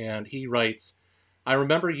Nemeth, and he writes, I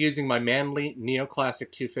remember using my Manley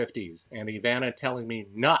Neoclassic 250s and EveAnna telling me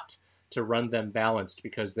not to run them balanced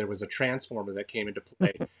because there was a transformer that came into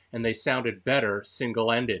play and they sounded better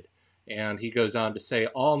single-ended. And he goes on to say,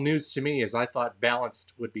 all news to me as I thought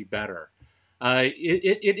balanced would be better.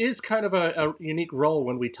 It is kind of a unique role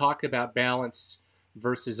when we talk about balanced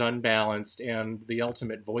versus unbalanced and the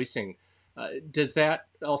ultimate voicing. Does that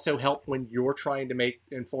also help when you're trying to make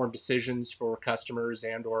informed decisions for customers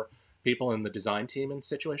and or people in the design team in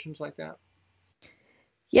situations like that?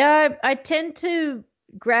 Yeah, I tend to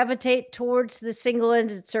gravitate towards the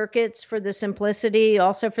single-ended circuits for the simplicity,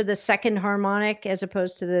 also for the second harmonic as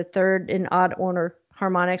opposed to the third and odd order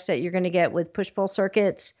harmonics that you're going to get with push-pull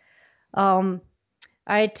circuits.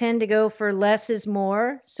 I tend to go for less is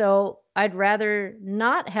more, so I'd rather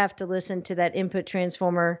not have to listen to that input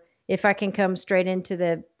transformer if I can come straight into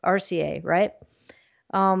the RCA, right?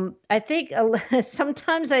 I think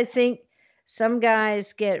sometimes I think some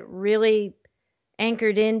guys get really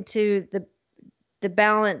anchored into the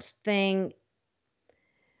balance thing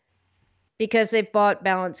because they've bought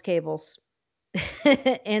balance cables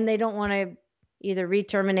and they don't want to either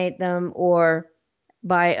re-terminate them or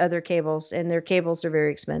buy other cables, and their cables are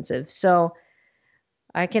very expensive. So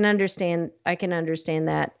I can understand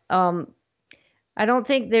that. I don't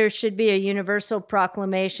think there should be a universal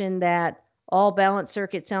proclamation that all balanced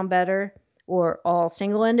circuits sound better or all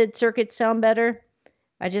single-ended circuits sound better.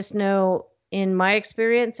 I just know in my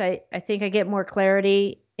experience, I think I get more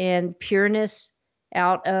clarity and pureness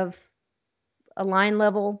out of a line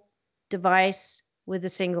level device with a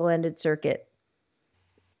single-ended circuit.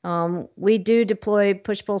 We do deploy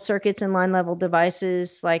push-pull circuits in line level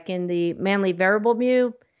devices like in the Manley variable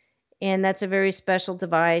mu, and that's a very special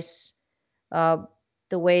device. The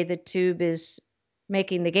way the tube is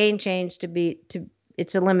making the gain change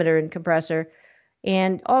it's a limiter and compressor.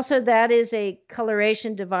 And also that is a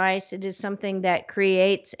coloration device. It is something that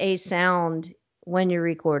creates a sound when you're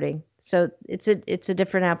recording. So it's a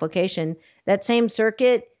different application. That same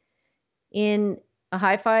circuit in a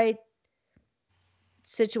hi-fi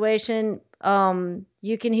situation,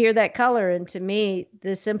 you can hear that color. And to me,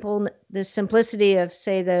 the simplicity of,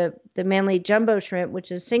 say, the Manley jumbo shrimp,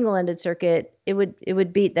 which is single-ended circuit, it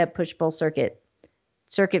would beat that push-pull circuit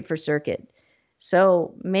for circuit.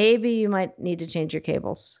 So maybe you might need to change your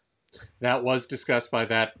cables. That was discussed by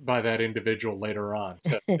that individual later on.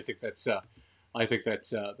 So I think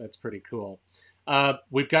that's pretty cool.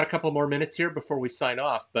 We've got a couple more minutes here before we sign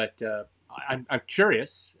off, but I'm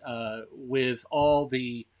curious, with all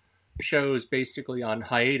the shows basically on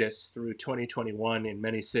hiatus through 2021 in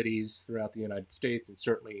many cities throughout the United States, and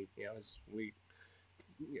certainly, as we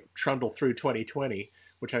trundle through 2020,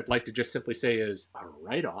 which I'd like to just simply say is a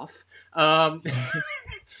write-off. I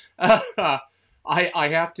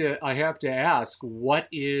have to ask, what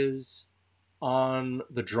is on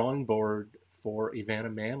the drawing board for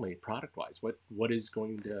EveAnna Manley product-wise? What is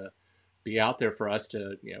going to be out there for us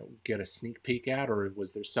to get a sneak peek at, or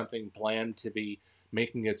was there something planned to be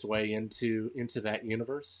making its way into that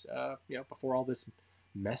universe before all this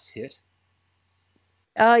mess hit?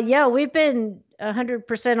 Yeah, we've been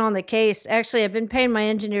 100% on the case. Actually, I've been paying my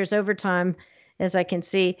engineers overtime, as I can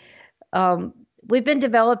see. We've been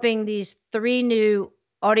developing these 3 new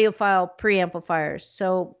audiophile preamplifiers.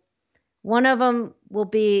 So one of them will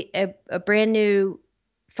be a brand new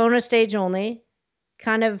phonostage only,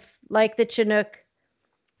 kind of like the Chinook,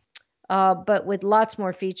 but with lots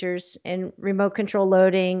more features and remote control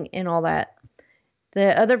loading and all that.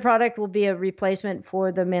 The other product will be a replacement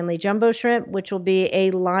for the Manley Jumbo Shrimp, which will be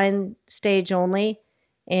a line stage only,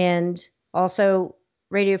 and also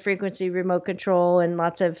radio frequency remote control and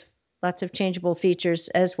lots of changeable features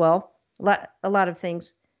as well. A lot of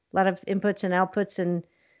things, a lot of inputs and outputs and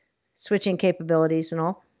switching capabilities and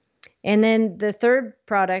all. And then the third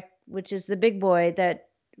product, which is the big boy that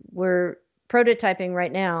we're prototyping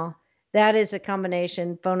right now, that is a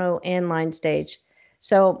combination phono and line stage.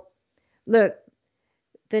 So look,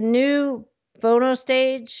 the new phono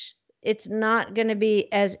stage, it's not going to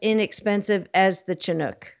be as inexpensive as the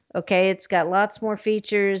Chinook. Okay, it's got lots more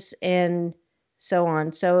features and so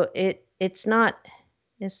on. So it's not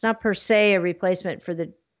per se a replacement for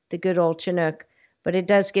the good old Chinook, but it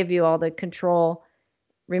does give you all the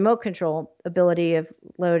remote control ability of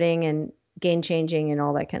loading and gain changing and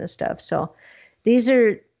all that kind of stuff. So these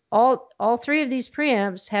are all 3 of these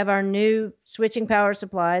preamps have our new switching power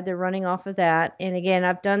supply. They're running off of that. And again,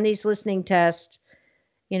 I've done these listening tests,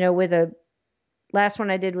 with last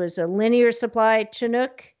one I did was a linear supply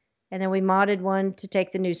Chinook, and then we modded one to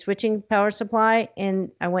take the new switching power supply,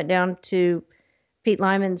 and I went down to Pete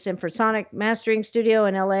Lyman's Infrasonic Mastering Studio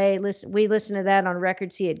in LA. We listened to that on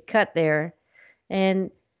records he had cut there.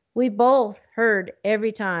 And we both heard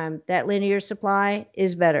every time that linear supply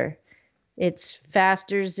is better. It's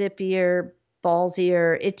faster, zippier,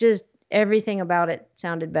 ballsier. It just, everything about it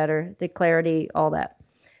sounded better. The clarity, all that.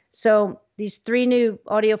 So these 3 new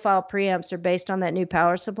audiophile preamps are based on that new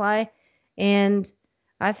power supply. And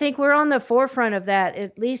I think we're on the forefront of that,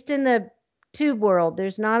 at least in the tube world.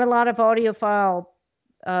 There's not a lot of audiophile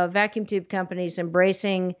vacuum tube companies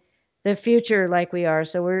embracing the future like we are.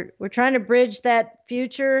 So we're trying to bridge that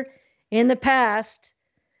future in the past,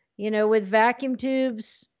 with vacuum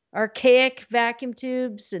tubes, archaic vacuum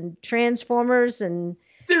tubes and transformers and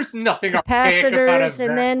there's nothing capacitors,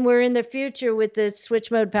 and then we're in the future with the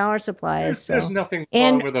switch mode power supplies. There's nothing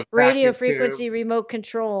wrong with a radio frequency tube. Remote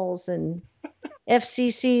controls and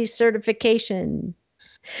FCC certification,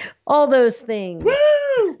 all those things.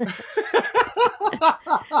 Woo!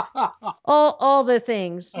 all the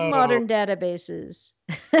things, modern databases.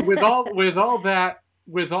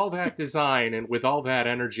 with all that design and with all that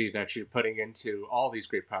energy that you're putting into all these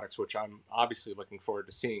great products, which I'm obviously looking forward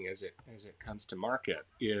to seeing as it comes to market,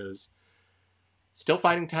 is still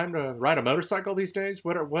finding time to ride a motorcycle these days?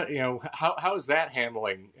 How is that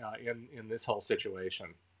handling in this whole situation?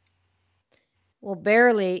 Well,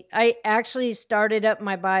 barely. I actually started up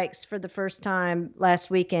my bikes for the first time last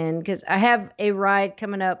weekend because I have a ride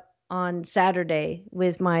coming up on Saturday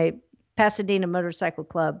with my Pasadena Motorcycle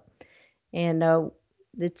Club. And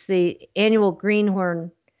it's the annual Greenhorn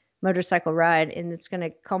motorcycle ride, and it's going to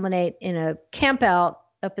culminate in a camp out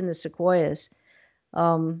up in the Sequoias.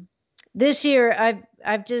 This year,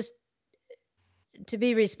 I've just, to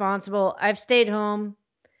be responsible, I've stayed home.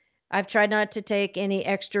 I've tried not to take any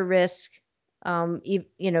extra risk,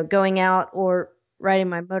 going out or riding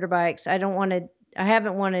my motorbikes. I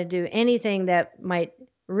haven't wanted to do anything that might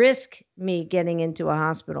risk me getting into a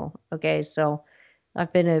hospital. Okay. So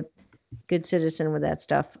I've been a good citizen with that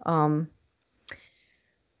stuff.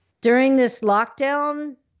 During this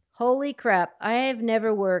lockdown, holy crap, I have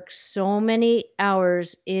never worked so many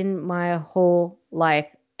hours in my whole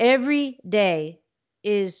life. Every day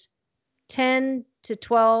is 10 to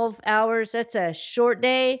 12 hours. That's a short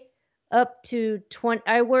day, up to 20.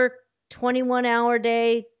 I worked 21-hour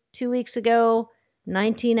day 2 weeks ago,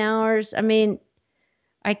 19 hours. I mean,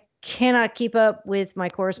 I cannot keep up with my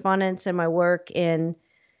correspondence and my work. And,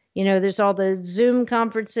 there's all the Zoom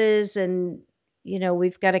conferences and,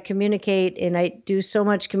 we've got to communicate, and I do so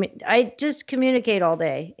much. I just communicate all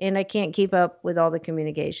day, and I can't keep up with all the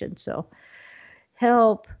communication. So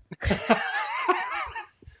help.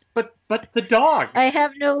 But the dog. I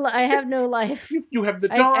have no life. You have the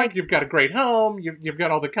dog. You've got a great home. You've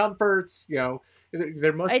got all the comforts.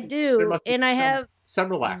 There must. I do, and I have some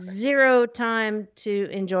relaxing. Zero time to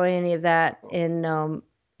enjoy any of that, and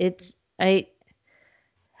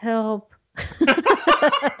help.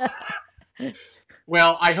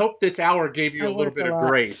 Well, I hope this hour gave you a little bit of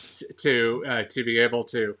grace to be able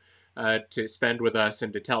to spend with us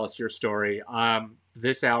and to tell us your story.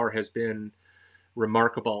 This hour has been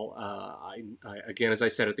remarkable. Again, as I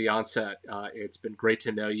said at the onset, it's been great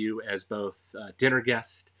to know you as both dinner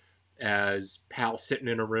guest, as pal sitting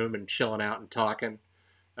in a room and chilling out and talking,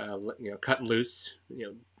 cutting loose,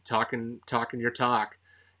 talking your talk.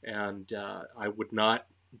 And I would not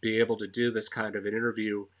be able to do this kind of an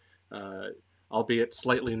interview, albeit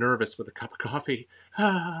slightly nervous with a cup of coffee,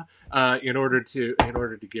 in order to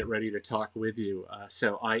get ready to talk with you.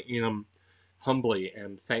 So I am humbly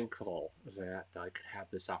and thankful that I could have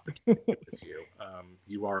this opportunity with you.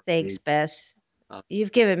 You are. Thanks, Bess.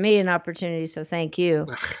 You've given me an opportunity, so thank you.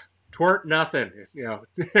 Twert nothing.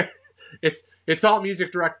 It's all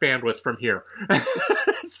Music Direct bandwidth from here.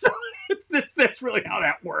 So that's really how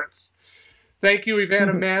that works. Thank you,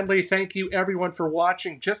 EveAnna Manley. Thank you, everyone, for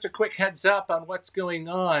watching. Just a quick heads up on what's going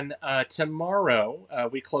on. Tomorrow,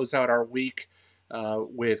 we close out our week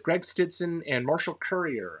with Greg Stidson and Marshall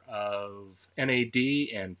Courier of NAD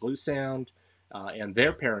and Blue Sound and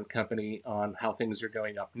their parent company on how things are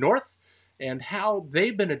going up north and how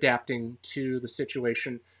they've been adapting to the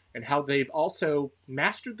situation and how they've also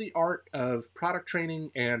mastered the art of product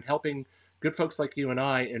training and helping good folks like you and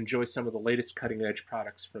I enjoy some of the latest cutting-edge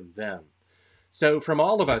products from them. So from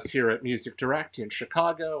all of us here at Music Direct in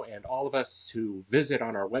Chicago and all of us who visit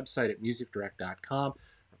on our website at musicdirect.com,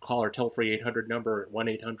 or call our toll-free 800 number at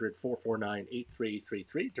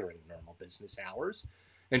 1-800-449-8333 during normal business hours.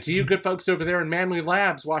 And to you good folks over there in Manley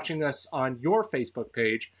Labs watching us on your Facebook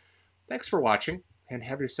page, thanks for watching and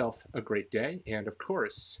have yourself a great day. And of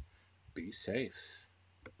course, be safe.